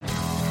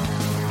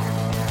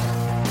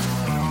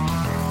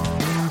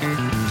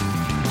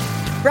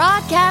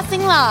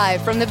Broadcasting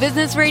live from the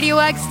Business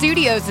RadioX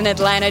studios in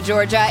Atlanta,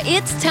 Georgia,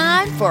 it's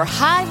time for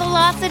High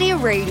Velocity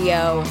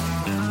Radio.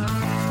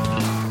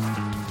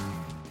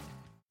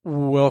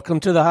 Welcome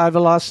to the High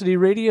Velocity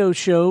Radio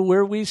Show,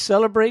 where we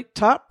celebrate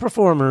top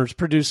performers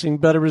producing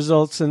better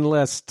results in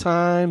less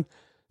time.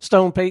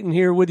 Stone Payton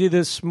here with you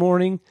this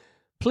morning.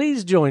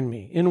 Please join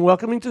me in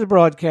welcoming to the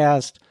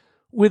broadcast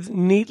with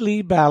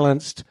neatly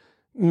balanced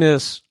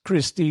Miss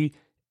Kristy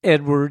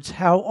Edwards.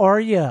 How are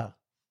you?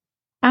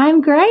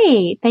 I'm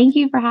great. Thank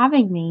you for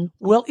having me.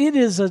 Well, it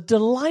is a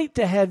delight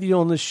to have you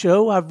on the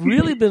show. I've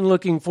really been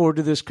looking forward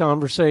to this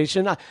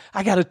conversation.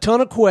 I got a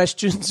ton of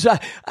questions.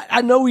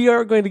 I know we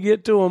are going to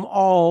get to them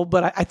all,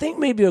 but I think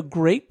maybe a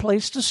great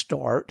place to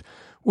start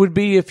would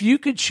be if you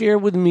could share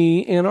with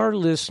me and our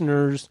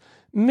listeners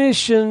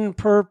mission,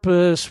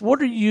 purpose.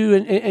 What are you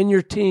and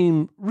your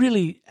team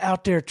really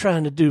out there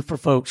trying to do for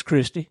folks,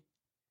 Kristy?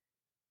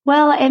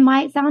 Well, it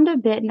might sound a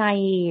bit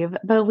naive,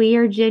 but we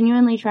are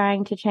genuinely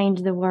trying to change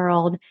the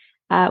world,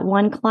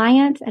 one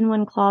client and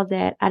one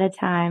closet at a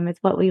time is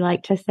what we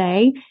like to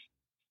say.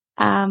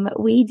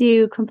 We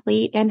do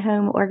complete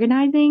in-home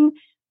organizing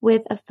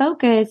with a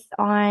focus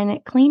on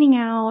cleaning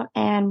out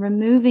and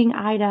removing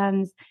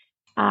items,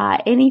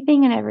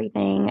 anything and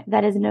everything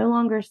that is no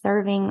longer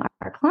serving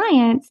our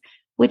clients,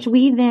 which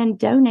we then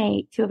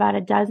donate to about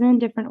a dozen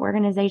different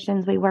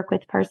organizations we work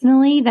with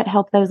personally that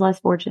help those less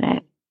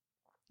fortunate.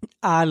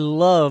 I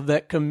love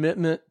that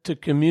commitment to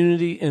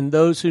community and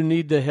those who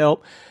need the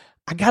help.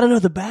 I got to know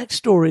the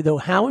backstory, though.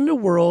 How in the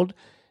world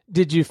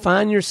did you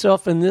find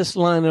yourself in this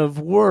line of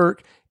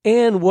work,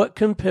 and what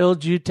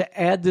compelled you to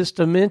add this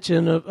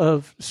dimension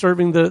of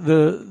serving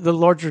the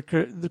larger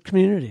the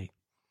community?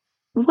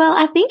 Well,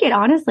 I think it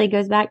honestly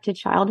goes back to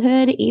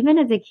childhood. Even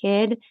as a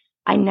kid,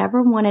 I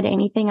never wanted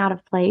anything out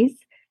of place.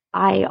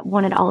 I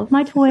wanted all of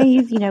my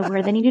toys,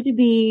 where they needed to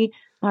be.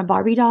 My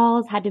Barbie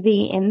dolls had to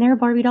be in their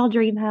Barbie doll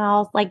dream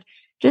house, like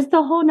just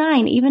the whole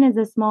nine, even as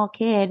a small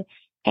kid.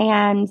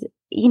 And,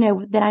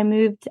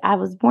 then I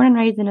was born and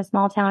raised in a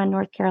small town in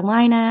North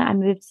Carolina. I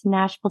moved to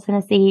Nashville,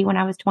 Tennessee when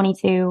I was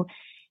 22,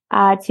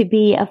 to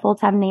be a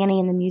full-time nanny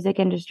in the music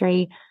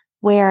industry,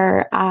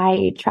 where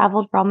I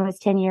traveled for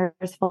almost 10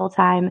 years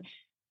full-time,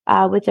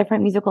 with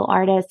different musical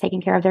artists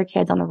taking care of their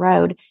kids on the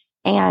road.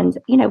 And,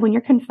 when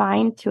you're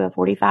confined to a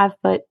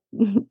 45-foot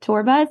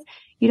tour bus,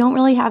 you don't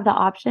really have the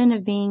option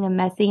of being a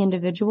messy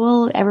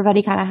individual.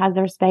 Everybody kind of has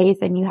their space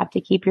and you have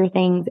to keep your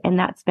things in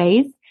that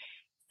space.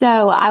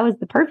 So I was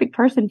the perfect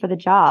person for the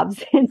job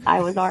since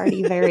I was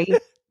already very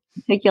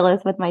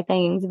meticulous with my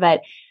things.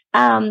 But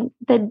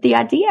the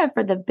idea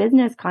for the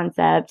business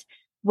concept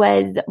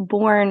was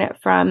born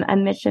from a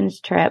missions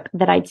trip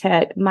that I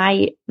took.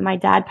 My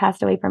dad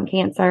passed away from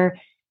cancer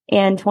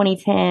in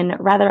 2010,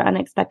 rather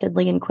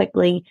unexpectedly and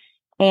quickly.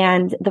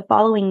 And the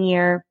following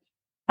year,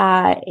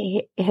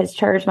 his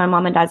church, my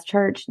mom and dad's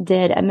church,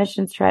 did a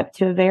missions trip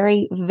to a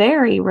very,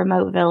 very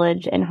remote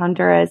village in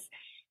Honduras.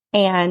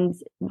 And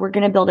we're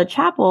going to build a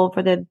chapel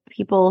for the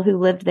people who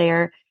lived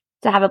there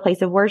to have a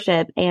place of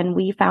worship. And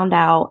we found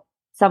out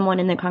someone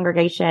in the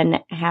congregation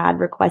had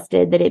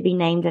requested that it be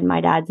named in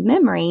my dad's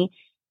memory.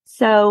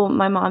 So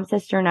my mom,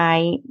 sister, and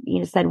I,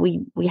 said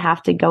we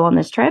have to go on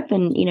this trip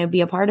and,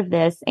 be a part of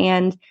this.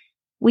 And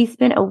we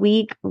spent a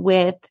week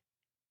with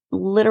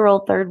literal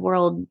third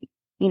world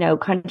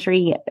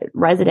country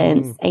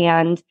residents,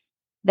 and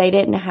they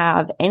didn't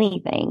have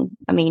anything.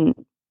 I mean,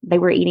 they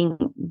were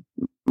eating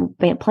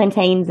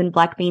plantains and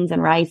black beans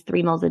and rice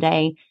 3 meals a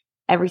day,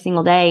 every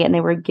single day. And they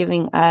were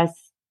giving us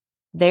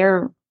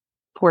their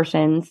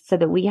portions so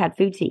that we had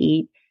food to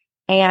eat.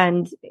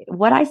 And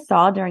what I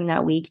saw during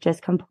that week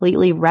just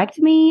completely wrecked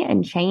me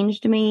and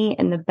changed me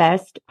in the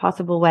best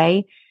possible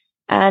way.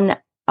 And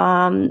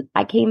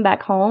I came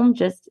back home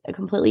just a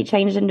completely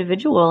changed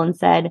individual and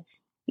said,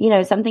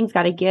 something's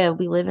got to give.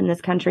 We live in this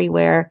country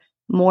where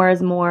more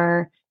is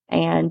more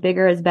and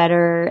bigger is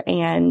better.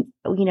 And,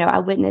 I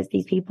witnessed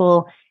these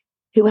people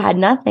who had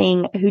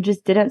nothing, who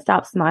just didn't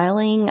stop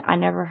smiling. I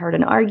never heard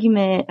an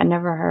argument. I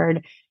never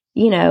heard,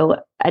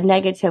 a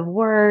negative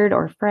word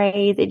or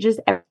phrase.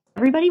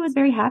 Everybody was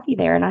very happy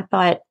there. And I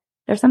thought,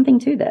 there's something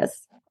to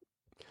this.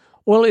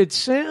 Well, it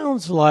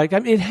sounds like,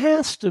 it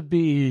has to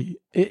be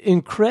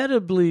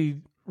incredibly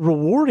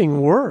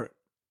rewarding work.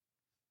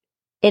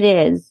 It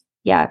is.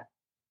 Yeah.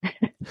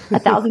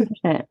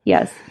 1,000%.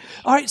 Yes.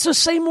 All right. So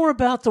say more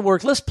about the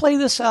work. Let's play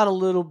this out a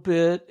little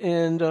bit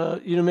and,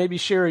 maybe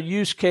share a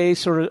use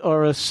case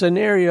or a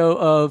scenario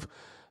of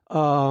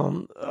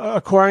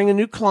acquiring a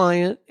new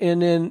client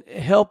and then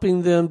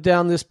helping them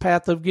down this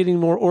path of getting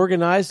more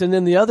organized. And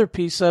then the other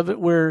piece of it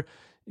where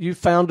you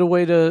found a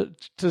way to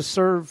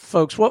serve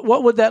folks.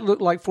 What would that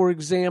look like? For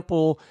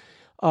example,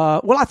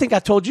 I think I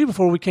told you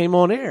before we came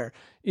on air,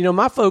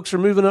 my folks are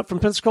moving up from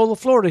Pensacola,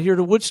 Florida here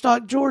to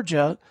Woodstock,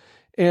 Georgia.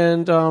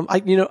 And,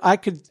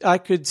 I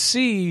could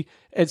see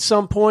at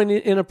some point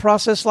in a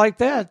process like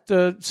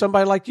that,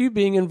 somebody like you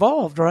being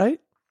involved, right?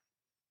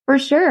 For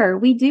sure.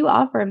 We do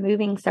offer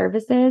moving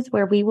services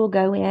where we will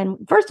go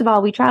in. First of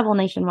all, we travel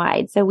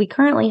nationwide. So we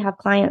currently have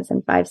clients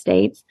in 5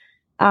 states.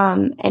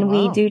 And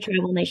we do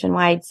travel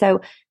nationwide.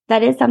 So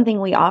that is something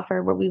we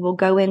offer where we will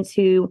go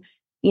into,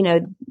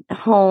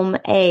 home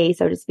A,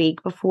 so to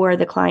speak, before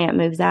the client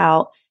moves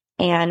out,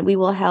 and we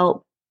will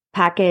help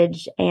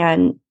package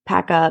and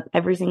pack up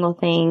every single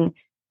thing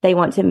they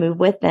want to move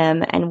with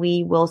them. And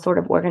we will sort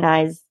of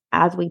organize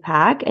as we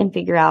pack and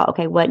figure out,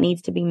 okay, what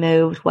needs to be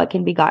moved, what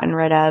can be gotten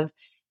rid of.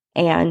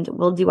 And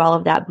we'll do all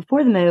of that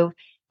before the move,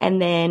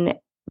 and then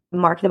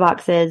mark the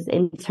boxes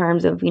in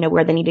terms of,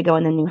 where they need to go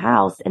in the new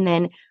house. And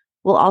then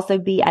we'll also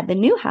be at the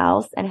new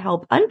house and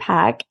help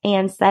unpack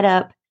and set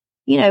up,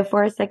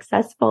 for a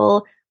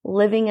successful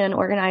living in an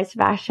organized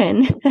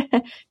fashion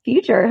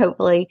future,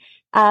 hopefully.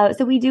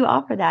 So we do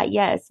offer that,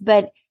 yes.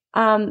 But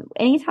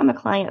anytime a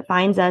client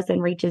finds us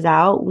and reaches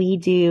out, we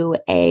do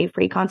a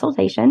free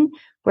consultation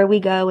where we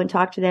go and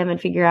talk to them and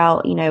figure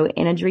out, in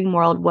a dream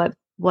world,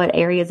 what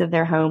areas of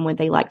their home would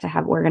they like to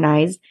have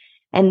organized.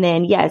 And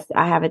then, yes,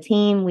 I have a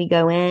team. We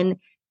go in,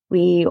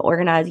 we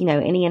organize,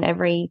 any and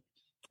every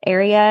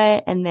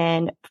area. And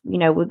then,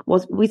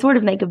 we sort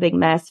of make a big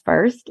mess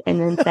first and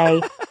then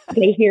say,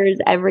 okay, here's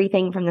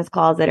everything from this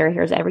closet, or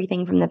here's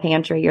everything from the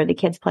pantry or the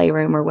kids'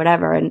 playroom or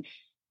whatever. And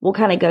we'll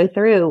kind of go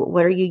through,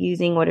 what are you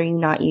using? What are you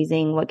not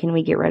using? What can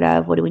we get rid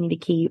of? What do we need to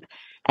keep?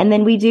 And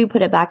then we do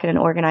put it back in an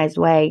organized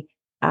way.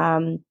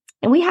 And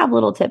we have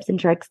little tips and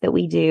tricks that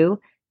we do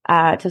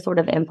to sort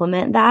of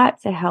implement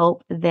that to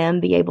help them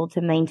be able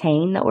to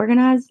maintain the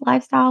organized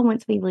lifestyle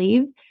once we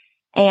leave.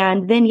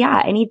 And then,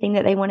 anything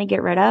that they want to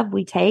get rid of,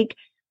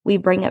 we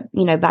bring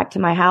it, back to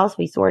my house,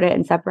 we sort it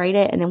and separate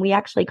it. And then we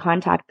actually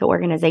contact the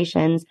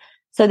organizations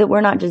so that we're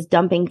not just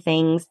dumping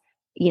things,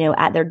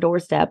 at their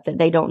doorstep that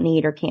they don't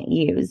need or can't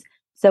use.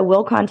 So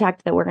we'll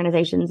contact the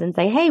organizations and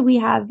say, hey, we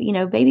have,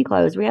 baby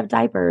clothes, we have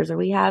diapers, or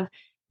we have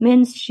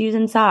men's shoes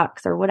and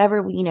socks, or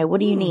whatever, what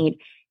do you need?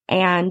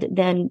 And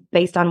then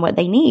based on what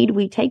they need,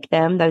 we take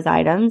those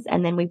items,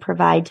 and then we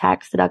provide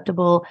tax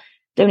deductible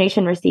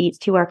donation receipts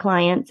to our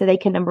clients so they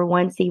can, number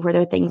one, see where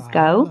their things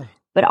go,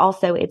 but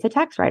also it's a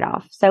tax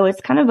write-off. So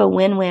it's kind of a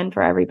win-win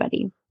for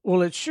everybody.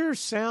 Well, it sure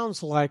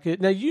sounds like it.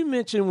 Now, you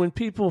mentioned when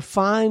people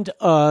find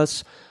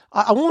us,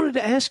 I wanted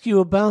to ask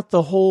you about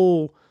the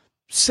whole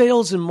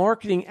sales and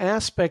marketing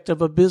aspect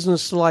of a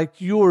business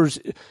like yours.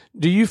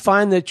 Do you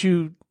find that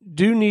you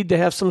do need to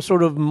have some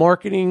sort of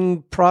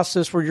marketing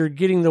process where you're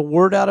getting the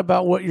word out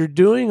about what you're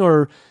doing,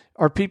 or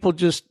are people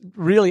just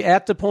really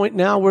at the point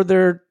now where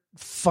they're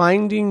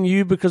finding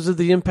you because of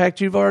the impact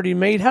you've already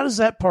made? How does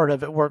that part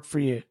of it work for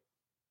you?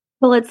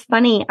 Well, it's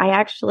funny. I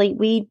actually,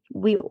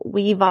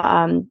 we've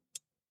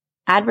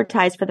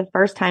advertised for the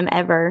first time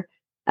ever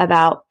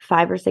about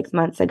 5 or 6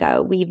 months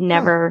ago. We've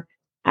never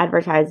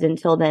advertised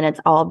until then. It's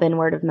all been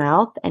word of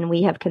mouth, and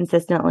we have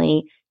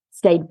consistently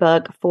stayed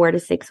booked 4 to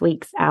 6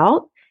 weeks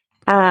out.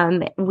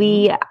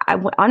 Honestly,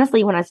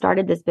 when I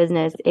started this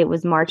business, it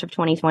was March of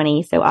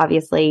 2020. So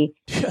obviously,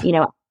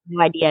 no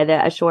idea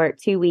that a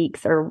short 2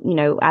 weeks or,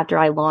 after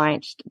I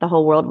launched, the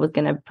whole world was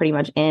going to pretty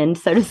much end,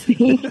 so to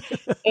speak.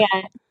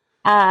 And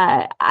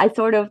I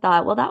sort of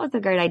thought, well, that was a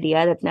great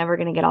idea. That's never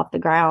going to get off the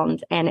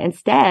ground. And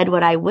instead,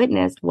 what I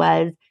witnessed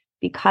was,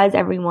 because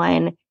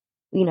everyone,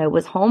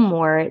 was home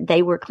more,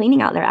 they were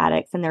cleaning out their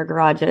attics and their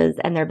garages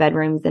and their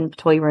bedrooms and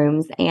toy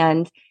rooms.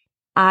 And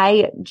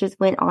I just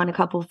went on a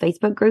couple of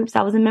Facebook groups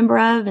I was a member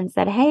of and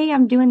said, hey,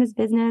 I'm doing this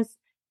business.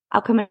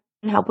 I'll come and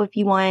help if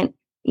you want.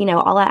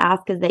 All I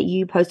ask is that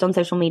you post on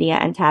social media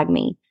and tag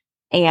me.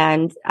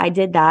 And I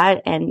did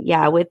that. And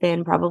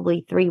within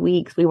probably 3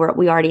 weeks, we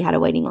already had a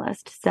waiting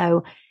list.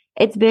 So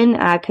it's been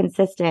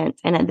consistent.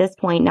 And at this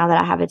point, now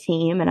that I have a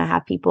team and I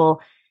have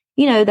people,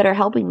 that are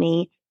helping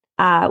me,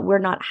 we're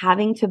not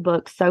having to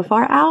book so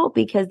far out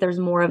because there's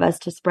more of us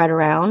to spread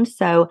around.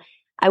 So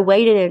I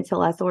waited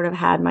until I sort of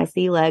had my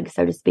sea legs,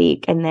 so to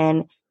speak. And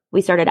then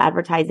we started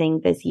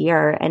advertising this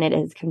year, and it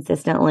has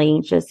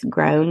consistently just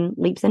grown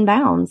leaps and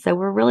bounds. So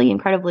we're really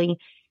incredibly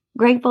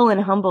grateful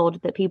and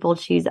humbled that people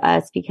choose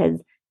us,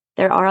 because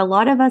there are a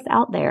lot of us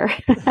out there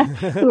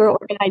who are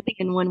organizing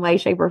in one way,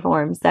 shape, or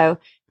form. So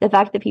the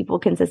fact that people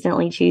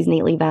consistently choose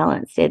Neatly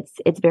Balanced,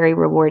 it's very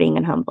rewarding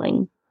and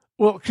humbling.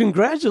 Well,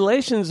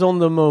 congratulations on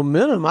the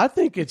momentum. I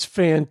think it's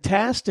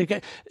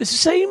fantastic.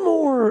 Say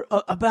more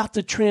about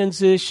the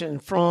transition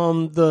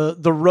from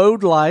the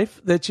road life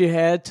that you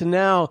had to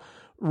now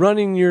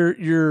running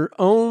your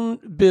own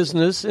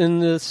business in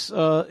this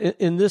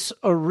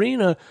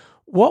arena.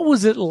 What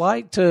was it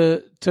like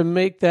to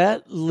make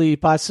that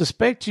leap? I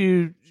suspect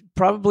you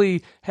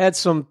probably had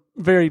some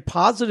very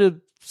positive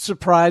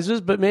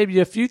surprises, but maybe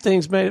a few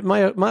things might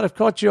have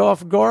caught you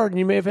off guard, and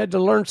you may have had to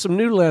learn some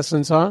new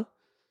lessons, huh?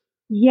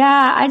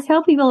 Yeah, I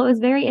tell people it was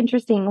very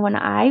interesting. When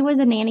I was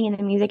a nanny in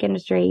the music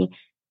industry,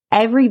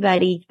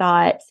 everybody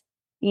thought,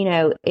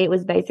 it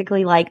was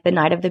basically like the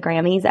night of the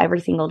Grammys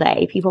every single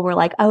day. People were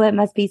like, oh, it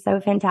must be so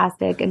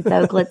fantastic and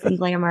so glitz and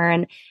glamour.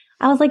 And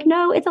I was like,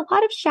 no, it's a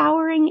lot of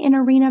showering in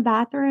arena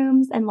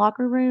bathrooms and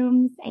locker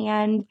rooms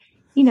and,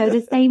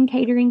 the same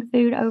catering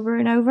food over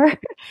and over.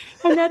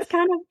 And that's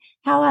kind of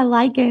how I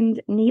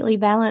likened Neatly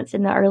Balanced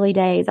in the early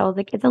days. I was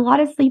like, it's a lot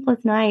of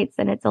sleepless nights,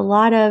 and it's a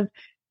lot of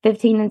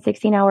 15 and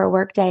 16-hour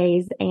work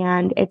days.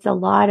 And it's a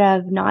lot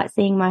of not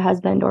seeing my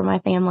husband or my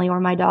family or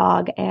my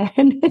dog.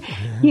 And,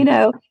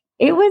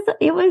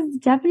 it was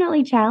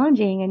definitely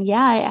challenging. And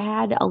yeah, I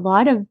had a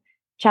lot of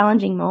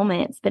challenging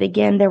moments, but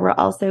again, there were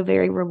also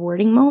very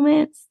rewarding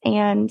moments.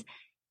 And,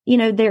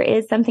 there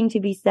is something to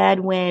be said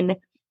when,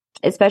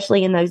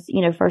 especially in those,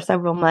 for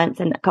several months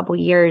and a couple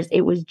years,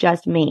 it was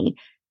just me.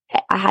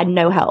 I had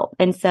no help.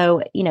 And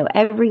so,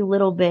 every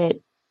little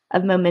bit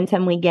of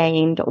momentum we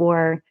gained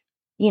or,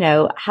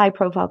 high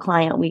profile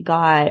client we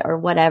got or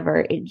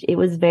whatever, it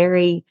was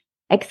very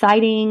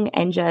exciting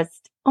and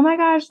just, oh my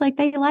gosh, like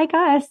they like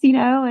us,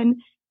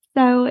 and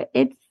so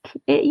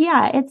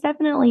it's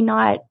definitely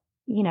not,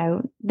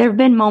 there've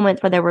been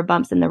moments where there were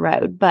bumps in the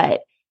road,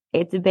 but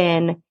I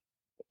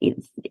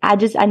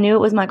knew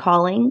it was my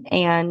calling.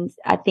 And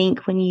I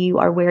think when you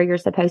are where you're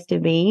supposed to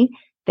be,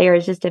 there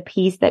is just a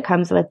peace that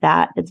comes with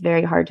that that's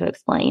very hard to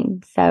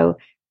explain. So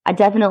I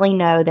definitely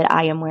know that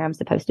I am where I'm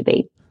supposed to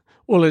be.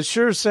 Well, it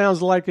sure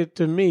sounds like it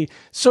to me.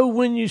 So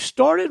when you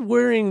started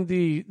wearing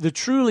the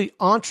truly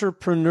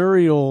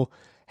entrepreneurial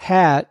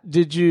hat,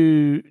 did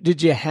you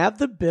have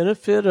the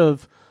benefit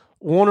of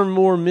one or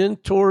more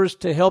mentors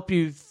to help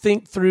you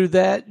think through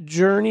that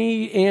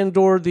journey and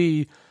or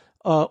the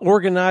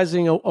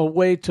organizing a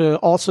way to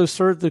also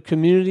serve the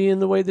community in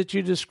the way that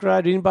you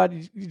described?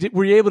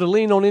 Were you able to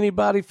lean on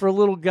anybody for a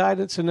little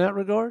guidance in that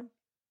regard?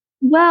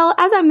 Well,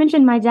 as I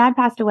mentioned, my dad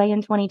passed away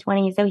in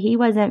 2020, so he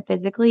wasn't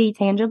physically,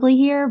 tangibly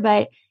here,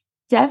 but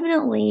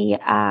definitely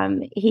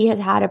he has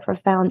had a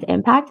profound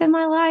impact in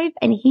my life.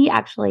 And he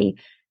actually,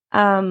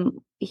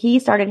 he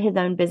started his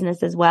own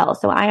business as well.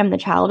 So I am the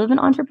child of an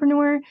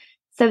entrepreneur.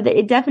 So that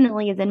it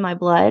definitely is in my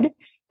blood.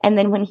 And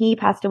then when he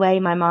passed away,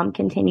 my mom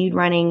continued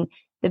running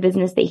the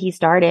business that he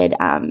started.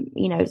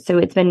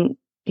 So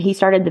he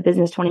started the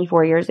business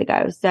 24 years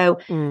ago. So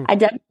I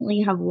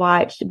definitely have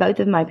watched both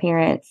of my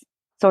parents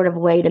sort of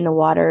wade in the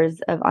waters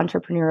of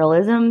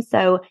entrepreneurialism.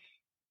 So,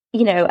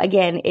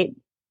 again,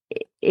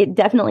 it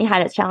definitely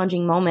had its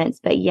challenging moments,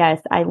 but yes,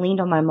 I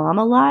leaned on my mom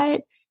a lot.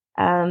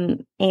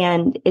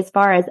 And as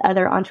far as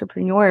other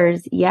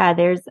entrepreneurs, yeah,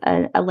 there's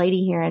a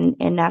lady here in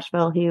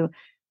Nashville who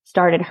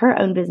started her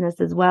own business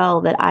as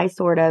well that I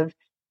sort of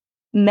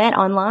met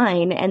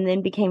online and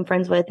then became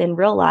friends with in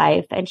real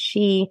life. And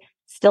she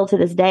still to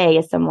this day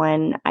is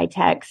someone I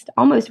text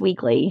almost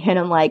weekly. And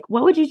I'm like,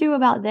 what would you do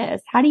about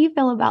this? How do you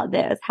feel about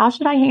this? How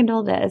should I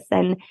handle this?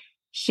 And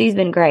she's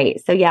been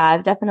great. So yeah,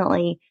 I've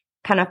definitely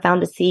kind of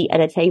found a seat at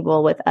a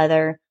table with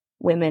other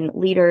women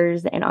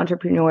leaders and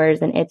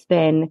entrepreneurs. And it's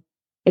been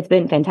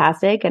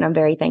fantastic. And I'm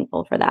very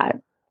thankful for that.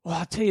 Well,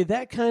 I'll tell you,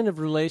 that kind of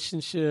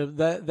relationship,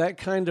 that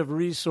kind of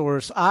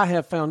resource, I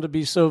have found to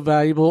be so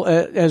valuable.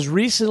 As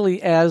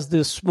recently as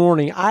this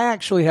morning, I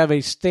actually have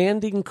a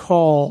standing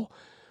call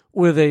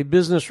with a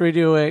Business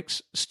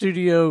RadioX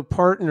studio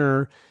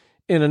partner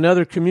in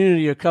another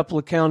community a couple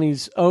of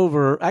counties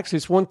over. Actually,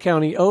 it's one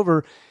county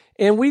over.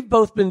 And we've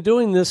both been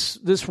doing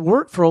this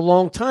work for a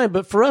long time.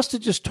 But for us to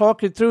just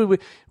talk it through,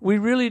 we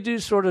really do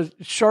sort of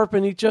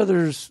sharpen each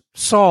other's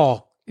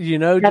saw.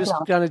 Just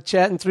kind of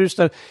chatting through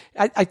stuff.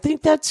 I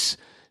think that's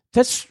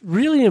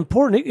really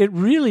important. It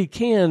really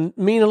can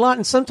mean a lot.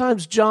 And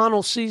sometimes John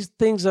will see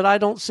things that I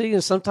don't see,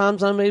 and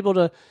sometimes I'm able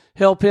to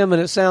help him.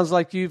 And it sounds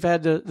like you've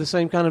had the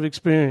same kind of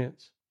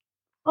experience.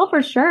 Well,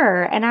 for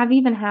sure. And I've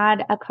even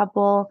had a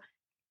couple,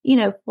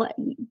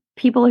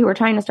 people who are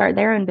trying to start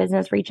their own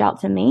business reach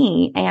out to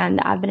me, and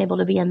I've been able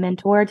to be a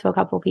mentor to a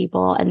couple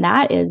people. And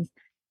that is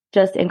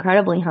just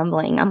incredibly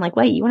humbling. I'm like,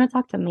 wait, you want to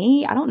talk to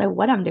me? I don't know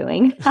what I'm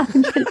doing.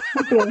 I'm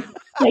just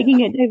taking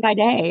it day by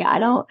day.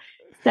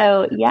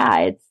 So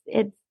yeah,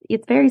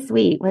 it's very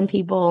sweet when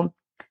people,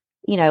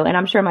 and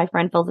I'm sure my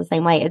friend feels the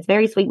same way. It's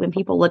very sweet when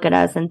people look at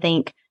us and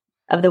think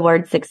of the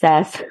word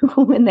success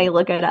when they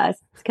look at us,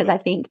 because I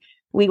think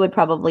we would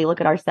probably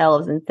look at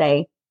ourselves and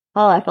say,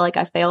 oh, I feel like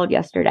I failed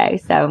yesterday.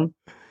 So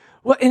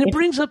well, and it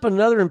brings up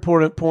another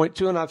important point,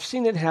 too, and I've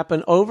seen it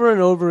happen over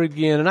and over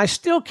again, and I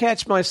still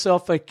catch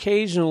myself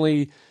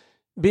occasionally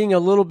being a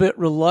little bit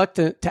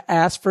reluctant to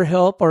ask for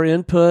help or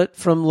input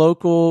from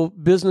local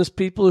business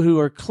people who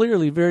are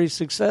clearly very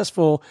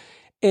successful,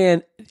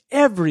 and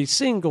every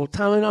single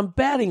time, and I'm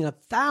batting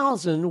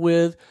 1,000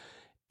 with,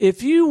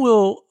 if you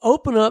will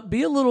open up,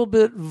 be a little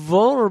bit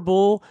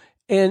vulnerable,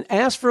 and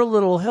ask for a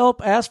little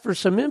help, ask for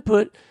some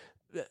input.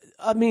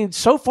 I mean,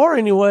 so far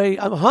anyway,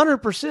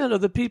 100% of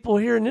the people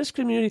here in this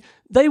community,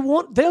 they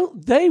want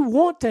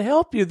to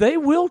help you. They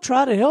will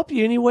try to help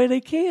you any way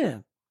they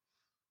can.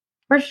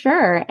 For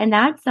sure. And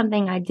that's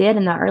something I did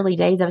in the early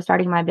days of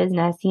starting my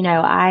business.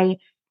 I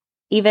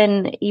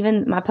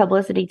even my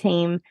publicity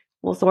team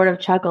will sort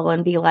of chuckle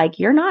and be like,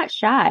 you're not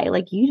shy.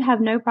 Like, you'd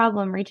have no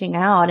problem reaching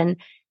out. And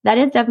that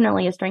is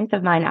definitely a strength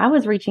of mine. I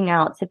was reaching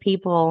out to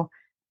people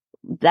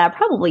that I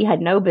probably had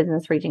no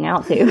business reaching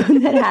out to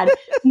that had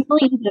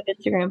millions of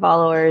Instagram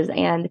followers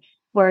and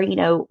were,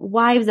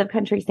 wives of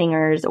country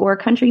singers or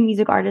country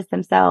music artists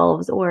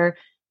themselves or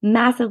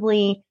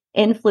massively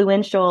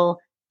influential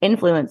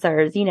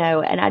influencers,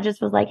 and I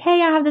just was like,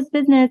 hey, I have this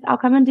business. I'll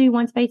come and do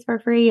one space for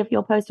free if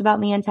you'll post about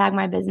me and tag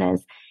my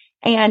business.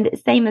 And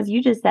same as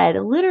you just said,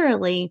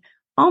 literally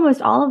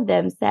almost all of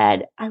them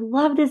said, I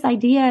love this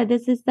idea.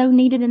 This is so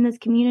needed in this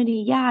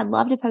community. Yeah, I'd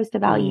love to post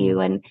about you.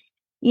 And,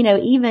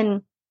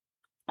 even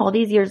all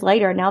these years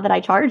later, now that I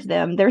charge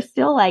them, they're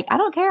still like, I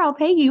don't care. I'll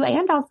pay you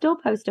and I'll still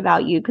post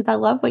about you because I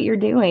love what you're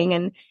doing.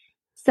 And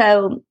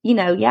so,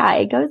 yeah,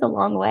 it goes a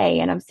long way.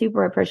 And I'm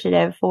super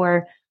appreciative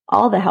for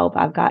all the help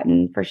I've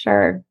gotten for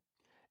sure.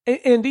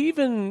 And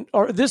even,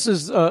 or this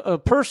is a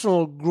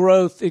personal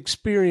growth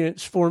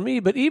experience for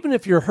me, but even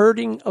if you're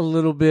hurting a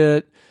little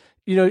bit,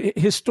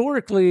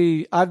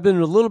 historically, I've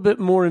been a little bit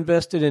more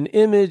invested in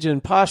image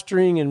and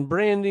posturing and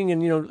branding.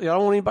 And,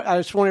 I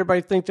just want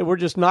everybody to think that we're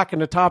just knocking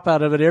the top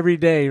out of it every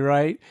day,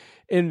 right?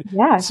 And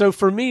so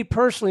for me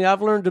personally,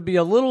 I've learned to be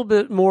a little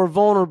bit more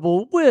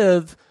vulnerable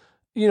with,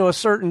 a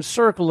certain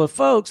circle of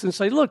folks and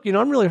say, look,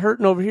 I'm really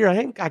hurting over here.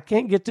 I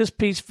can't get this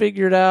piece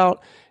figured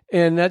out.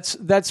 And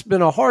that's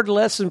been a hard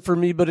lesson for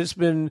me, but it's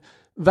been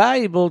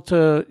valuable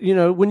to,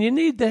 when you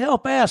need the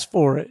help, ask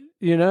for it,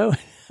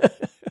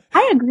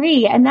 I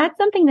agree. And that's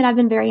something that I've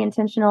been very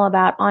intentional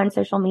about on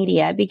social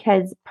media,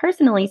 because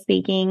personally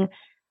speaking,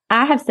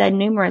 I have said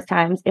numerous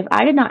times, if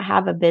I did not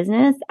have a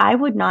business, I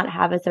would not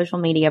have a social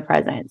media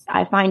presence.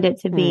 I find it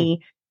to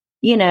be,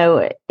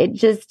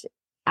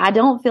 I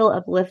don't feel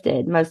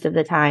uplifted most of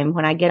the time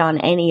when I get on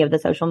any of the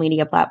social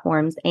media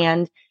platforms.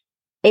 And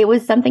it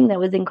was something that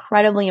was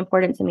incredibly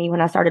important to me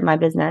when I started my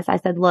business. I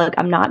said, look,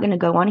 I'm not going to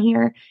go on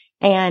here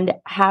and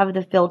have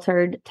the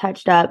filtered,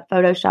 touched up,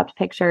 photoshopped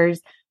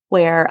pictures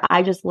where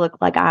I just look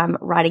like I'm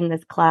riding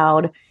this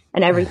cloud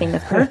and everything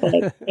is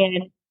perfect.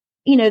 And,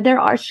 there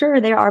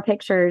are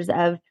pictures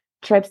of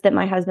trips that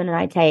my husband and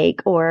I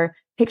take, or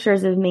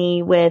pictures of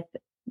me with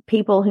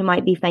people who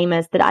might be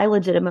famous that I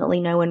legitimately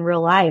know in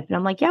real life. And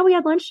I'm like, yeah, we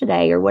had lunch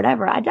today or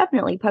whatever. I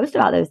definitely post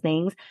about those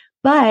things,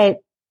 but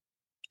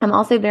I'm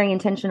also very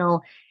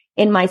intentional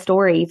in my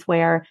stories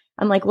where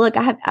I'm like, look,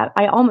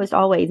 I almost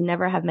always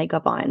never have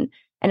makeup on.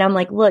 And I'm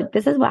like, look,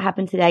 this is what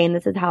happened today and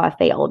this is how I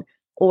failed.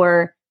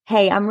 Or,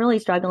 hey, I'm really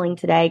struggling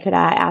today. Could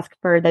I ask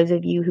for those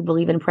of you who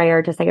believe in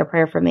prayer to say a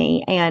prayer for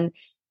me? And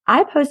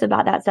I post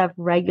about that stuff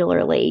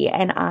regularly,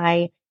 and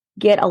I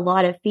get a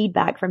lot of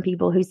feedback from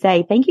people who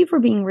say, thank you for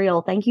being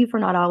real. Thank you for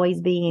not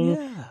always being,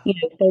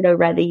 photo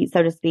ready,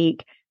 so to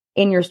speak,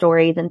 in your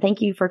stories. And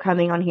thank you for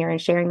coming on here and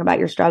sharing about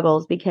your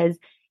struggles, because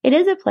it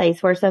is a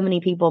place where so many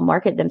people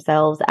market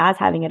themselves as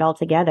having it all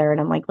together. And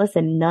I'm like,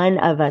 listen, none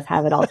of us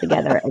have it all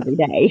together every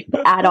day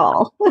at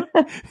all.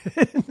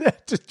 Isn't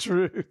that the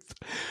truth?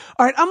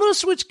 All right, I'm going to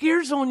switch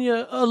gears on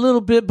you a little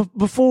bit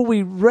before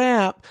we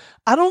wrap.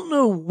 I don't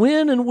know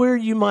when and where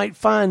you might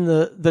find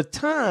the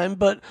time,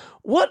 but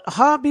what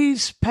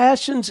hobbies,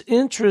 passions,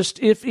 interests,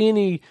 if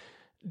any,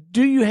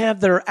 do you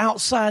have that are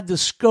outside the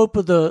scope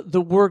of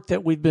the work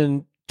that we've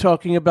been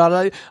talking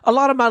about? A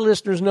lot of my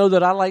listeners know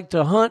that I like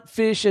to hunt,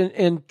 fish,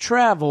 and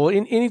travel.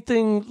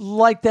 Anything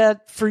like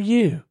that for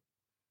you?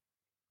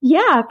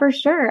 Yeah, for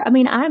sure. I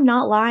mean, I'm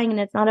not lying, and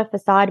it's not a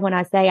facade when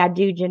I say I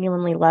do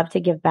genuinely love to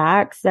give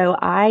back. So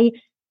I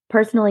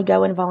personally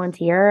go and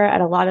volunteer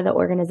at a lot of the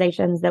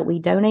organizations that we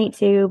donate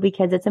to,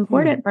 because it's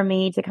important for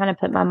me to kind of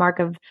put my mark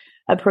of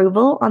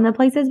approval on the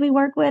places we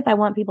work with. I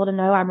want people to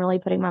know I'm really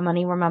putting my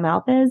money where my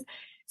mouth is.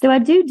 So I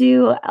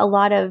do a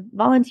lot of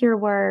volunteer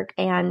work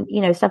and,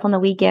 stuff on the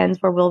weekends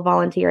where we'll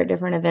volunteer at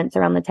different events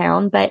around the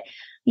town. But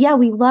yeah,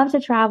 we love to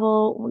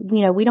travel.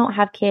 We don't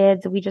have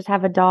kids. We just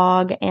have a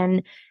dog.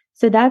 And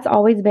so that's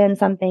always been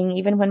something.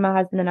 Even when my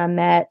husband and I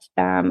met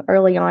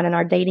early on in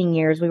our dating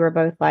years, we were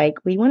both like,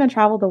 we want to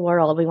travel the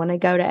world. We want to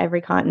go to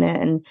every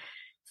continent and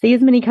see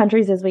as many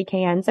countries as we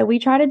can. So we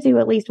try to do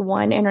at least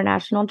one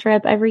international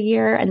trip every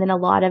year, and then a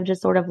lot of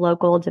just sort of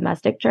local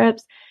domestic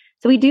trips.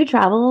 So we do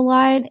travel a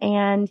lot.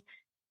 And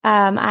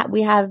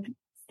we have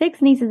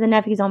 6 nieces and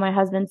nephews on my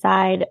husband's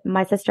side.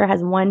 My sister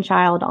has 1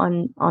 child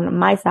on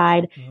my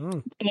side.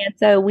 And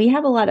so we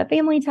have a lot of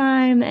family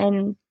time,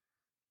 and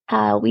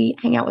we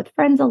hang out with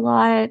friends a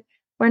lot.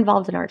 We're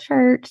involved in our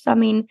church. So, I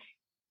mean,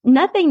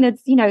 nothing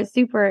that's,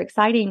 super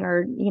exciting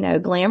or,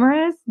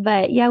 glamorous,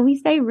 but yeah, we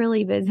stay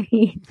really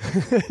busy.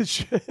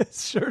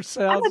 Sure sounds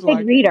I'm a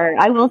big reader.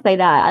 I will say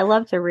that. I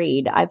love to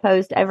read. I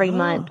post every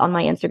month on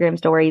my Instagram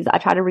stories. I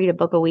try to read a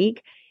book a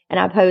week, and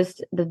I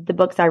post the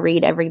books I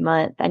read every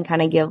month and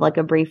kind of give like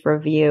a brief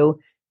review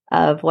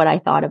of what I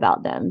thought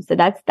about them. So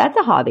that's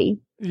a hobby.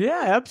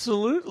 Yeah,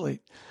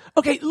 absolutely.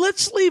 Okay,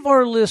 let's leave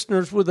our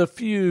listeners with a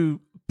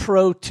few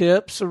pro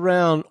tips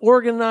around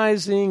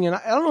organizing, and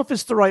I don't know if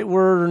it's the right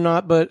word or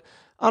not, but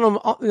I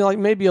don't know, like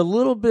maybe a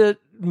little bit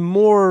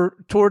more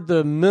toward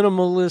the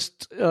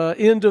minimalist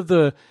end of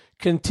the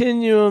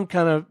continuum,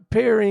 kind of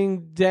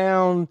paring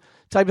down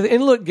type of thing.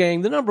 And look,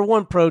 gang, the number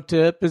one pro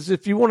tip is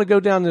if you want to go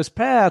down this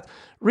path,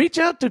 reach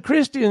out to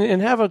Kristy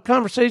and have a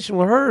conversation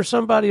with her or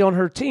somebody on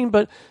her team.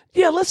 But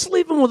yeah, let's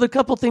leave them with a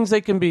couple things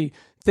they can be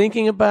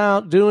thinking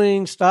about,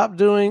 doing, stop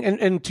doing,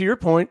 and to your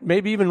point,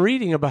 maybe even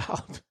reading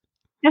about.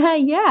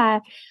 Yeah.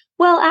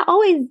 Well, I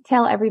always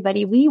tell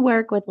everybody we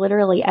work with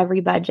literally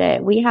every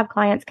budget. We have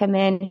clients come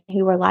in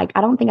who are like,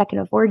 I don't think I can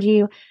afford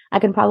you. I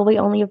can probably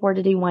only afford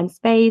to do one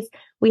space.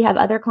 We have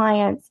other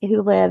clients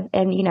who live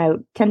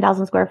in,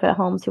 10,000 square foot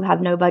homes who have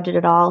no budget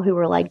at all, who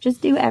are like,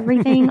 just do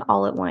everything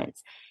all at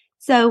once.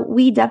 So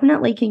we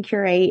definitely can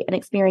curate an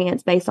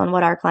experience based on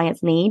what our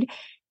clients need.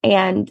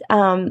 And,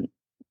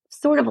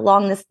 sort of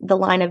along the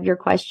line of your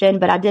question,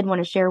 but I did want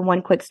to share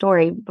one quick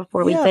story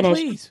before we finish.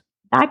 Please.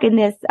 Back in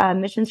this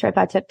mission trip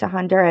I took to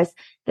Honduras,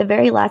 the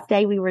very last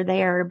day we were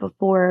there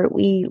before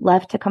we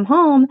left to come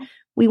home,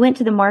 we went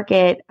to the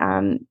market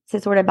to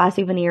sort of buy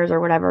souvenirs or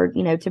whatever,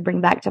 to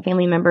bring back to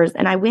family members.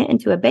 And I went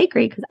into a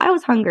bakery because I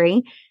was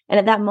hungry. And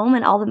at that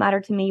moment, all that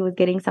mattered to me was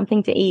getting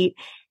something to eat.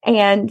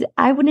 And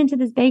I went into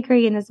this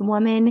bakery and this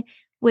woman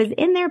was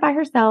in there by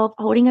herself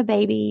holding a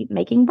baby,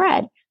 making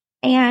bread.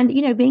 And,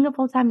 being a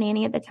full-time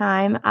nanny at the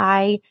time,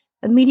 I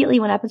immediately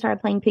went up and started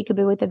playing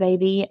peekaboo with the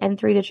baby. And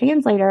through the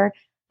translator,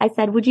 I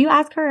said, would you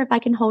ask her if I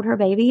can hold her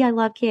baby? I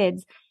love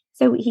kids.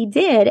 So he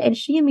did. And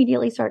she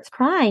immediately starts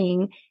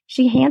crying.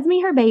 She hands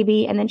me her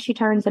baby and then she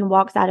turns and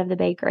walks out of the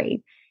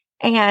bakery.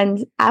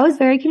 And I was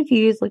very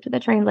confused, looked at the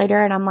translator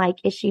and I'm like,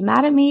 is she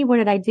mad at me? What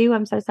did I do?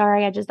 I'm so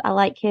sorry. I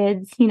like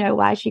kids.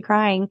 Why is she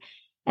crying?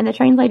 And the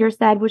translator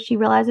said, well, she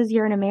realizes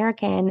you're an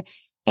American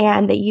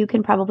and that you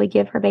can probably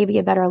give her baby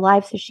a better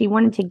life. So she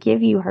wanted to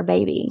give you her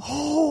baby.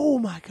 Oh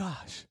my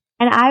gosh.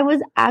 And I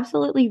was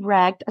absolutely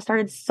wrecked. I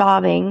started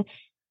sobbing.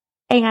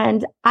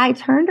 And I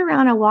turned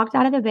around, I walked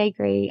out of the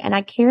bakery and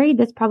I carried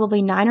this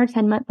probably 9 or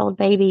 10-month-old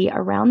baby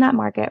around that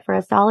market for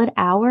a solid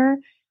hour.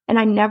 And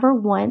I never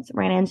once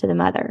ran into the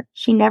mother.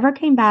 She never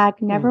came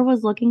back, never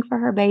was looking for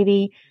her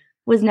baby,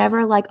 was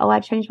never like, oh,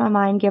 I changed my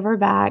mind, give her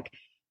back.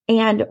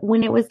 And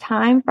when it was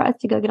time for us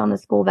to go get on the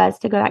school bus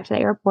to go back to the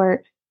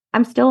airport,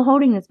 I'm still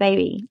holding this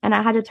baby. And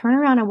I had to turn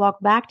around and walk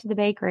back to the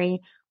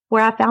bakery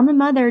where I found the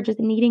mother just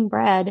kneading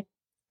bread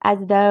as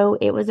though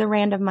it was a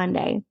random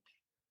Monday.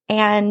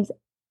 And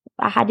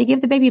I had to give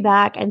the baby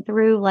back, and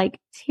through like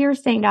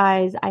tear-stained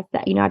eyes, I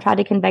tried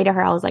to convey to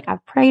her, I was like,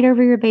 I've prayed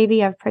over your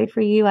baby. I've prayed for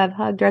you. I've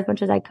hugged her as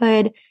much as I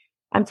could.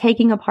 I'm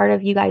taking a part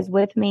of you guys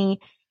with me.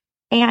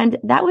 And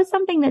that was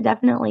something that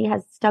definitely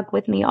has stuck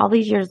with me all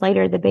these years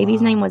later. The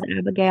baby's name was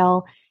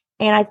Abigail.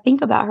 And I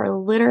think about her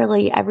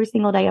literally every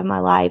single day of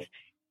my life.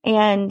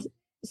 And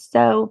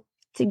so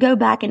to go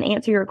back and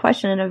answer your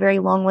question in a very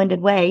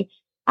long-winded way,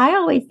 I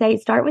always say,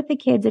 start with the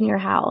kids in your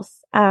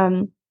house.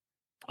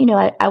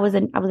 I was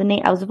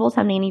a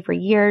full-time nanny for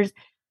years.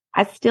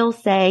 I still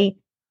say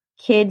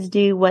kids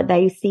do what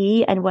they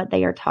see and what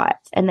they are taught,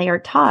 and they are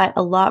taught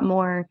a lot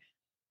more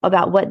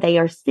about what they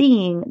are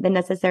seeing than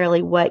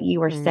necessarily what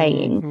you are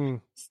saying. Mm-hmm.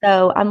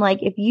 So I'm like,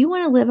 if you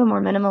want to live a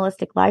more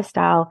minimalistic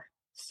lifestyle,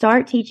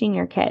 start teaching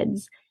your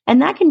kids.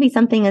 And that can be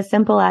something as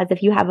simple as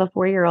if you have a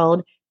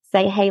 4-year-old,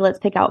 say, hey, let's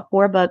pick out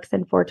 4 books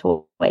and 4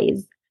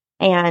 toys.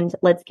 And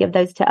let's give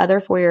those to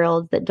other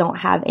 4-year-olds that don't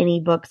have any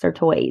books or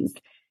toys.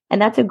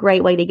 And that's a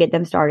great way to get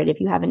them started.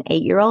 If you have an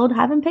 8-year-old,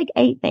 have them pick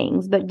 8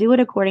 things, but do it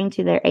according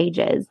to their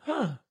ages.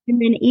 And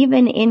then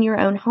even in your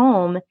own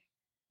home,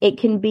 it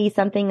can be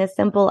something as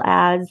simple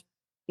as,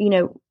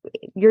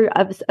 you're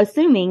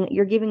assuming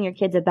you're giving your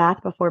kids a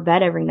bath before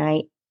bed every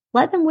night.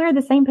 Let them wear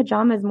the same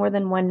pajamas more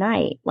than one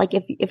night. Like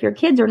if your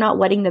kids are not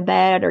wetting the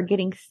bed or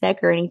getting sick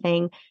or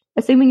anything,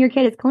 assuming your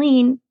kid is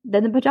clean,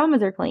 then the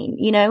pajamas are clean,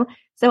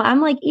 So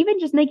I'm like, even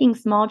just making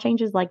small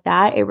changes like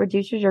that, it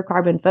reduces your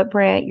carbon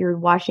footprint. You're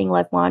washing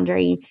less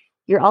laundry.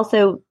 You're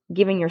also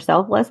giving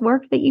yourself less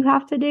work that you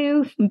have to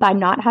do by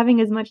not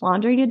having as much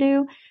laundry to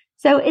do.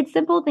 So it's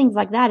simple things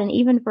like that. And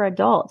even for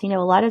adults, a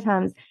lot of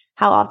times,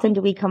 how often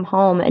do we come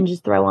home and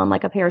just throw on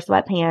like a pair of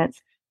sweatpants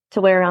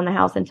to wear around the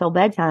house until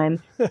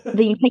bedtime? Then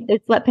you take those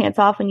sweatpants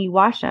off and you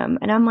wash them.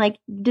 And I'm like,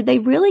 did they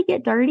really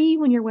get dirty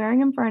when you're wearing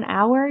them for an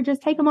hour?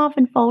 Just take them off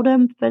and fold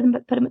them, put them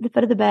at the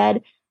foot of the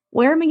bed,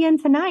 wear them again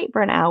tonight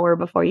for an hour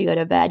before you go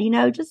to bed.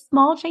 Just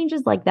small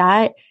changes like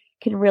that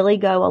can really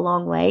go a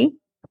long way.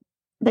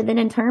 But then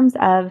in terms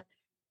of,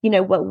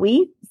 what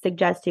we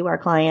suggest to our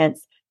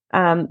clients,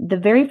 the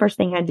very first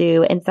thing I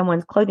do in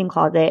someone's clothing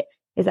closet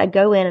is I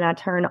go in and I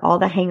turn all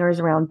the hangers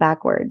around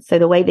backwards. So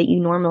the way that you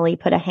normally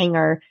put a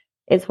hanger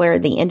is where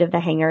the end of the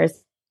hanger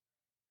is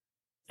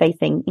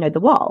facing, the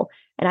wall.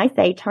 And I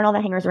say, turn all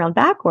the hangers around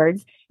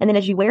backwards. And then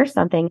as you wear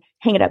something,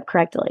 hang it up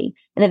correctly.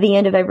 And at the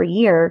end of every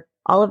year,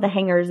 all of the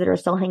hangers that are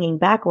still hanging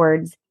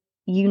backwards,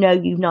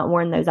 you've not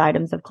worn those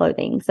items of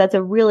clothing. So that's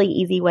a really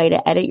easy way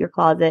to edit your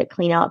closet,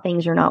 clean out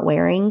things you're not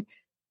wearing.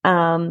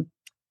 And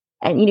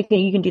you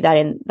can do that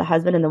in the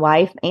husband and the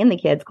wife and the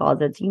kids'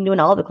 closets. You can do it in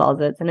all the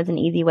closets, and it's an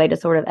easy way to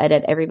sort of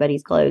edit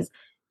everybody's clothes.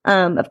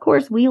 Of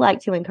course, we like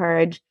to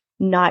encourage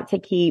not to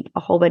keep a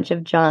whole bunch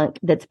of junk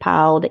that's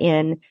piled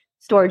in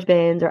storage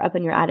bins or up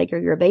in your attic or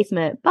your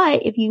basement.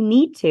 But if you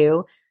need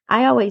to,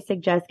 I always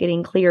suggest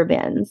getting clear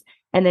bins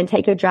and then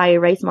take a dry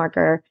erase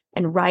marker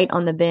and write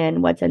on the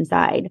bin what's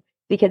inside,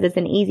 because it's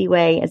an easy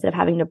way. Instead of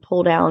having to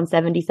pull down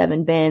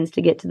 77 bins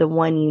to get to the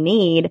one you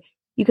need,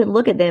 you can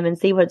look at them and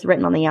see what's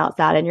written on the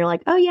outside. And you're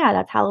like, oh yeah,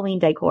 that's Halloween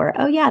decor.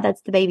 Oh yeah,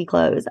 that's the baby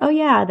clothes. Oh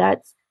yeah,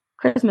 that's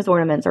Christmas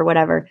ornaments or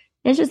whatever.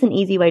 It's just an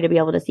easy way to be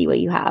able to see what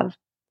you have.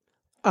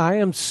 I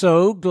am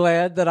so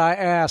glad that I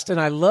asked.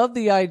 And I love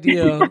the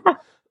idea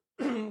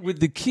with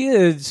the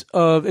kids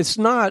of, it's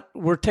not,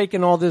 we're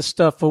taking all this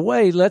stuff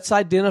away. Let's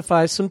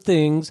identify some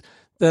things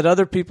that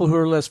other people who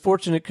are less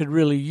fortunate could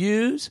really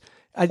use.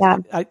 I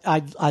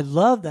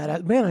love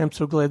that. Man, I'm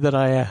so glad that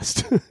I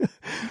asked.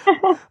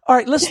 All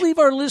right, let's leave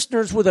our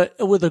listeners with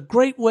a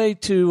great way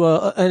to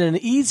and an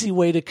easy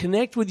way to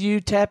connect with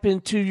you, tap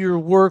into your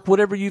work,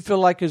 whatever you feel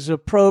like is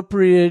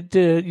appropriate.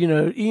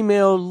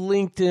 Email,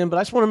 LinkedIn, but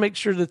I just want to make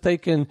sure that they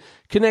can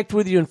connect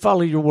with you and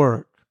follow your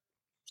work.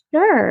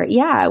 Sure.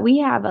 Yeah, we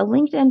have a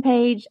LinkedIn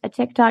page, a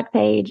TikTok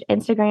page,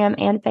 Instagram,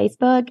 and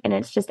Facebook, and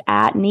it's just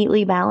at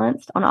Neatly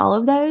Balanced on all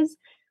of those.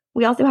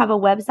 We also have a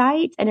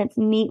website, and it's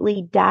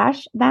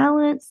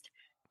neatly-balanced.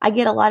 I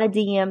get a lot of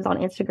DMs on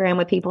Instagram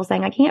with people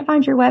saying, I can't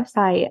find your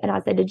website. And I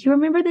said, did you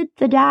remember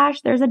the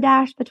dash? There's a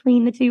dash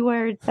between the two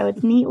words. So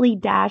it's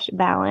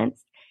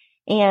neatly-balanced.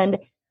 And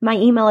my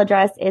email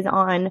address is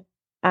on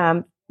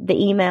the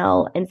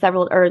email in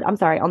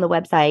on the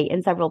website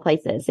in several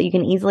places. So you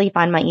can easily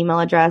find my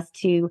email address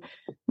to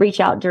reach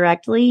out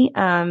directly.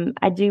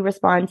 I do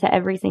respond to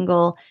every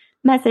single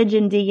message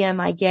and DM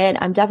I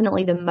get. I'm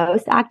definitely the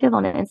most active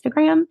on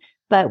Instagram,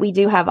 but we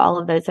do have all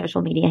of those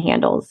social media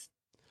handles.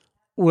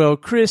 Well,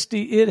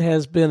 Kristy, it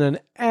has been an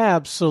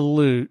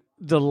absolute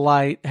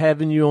delight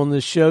having you on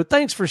the show.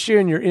 Thanks for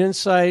sharing your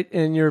insight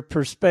and your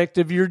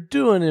perspective. You're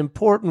doing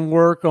important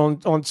work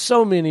on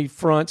so many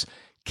fronts.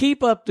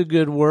 Keep up the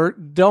good work.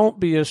 Don't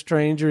be a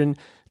stranger. And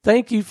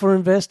thank you for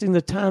investing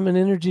the time and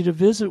energy to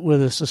visit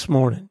with us this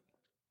morning.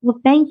 Well,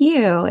 thank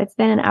you. It's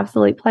been an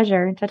absolute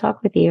pleasure to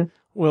talk with you.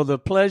 Well, the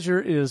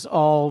pleasure is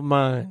all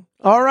mine.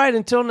 All right,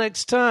 until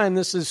next time,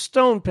 this is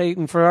Stone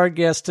Payton for our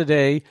guest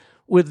today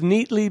with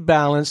Neatly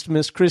Balanced,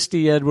 Miss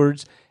Kristy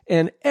Edwards,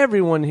 and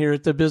everyone here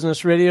at the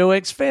Business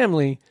RadioX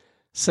family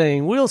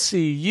saying we'll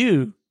see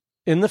you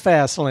in the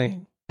fast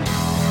lane.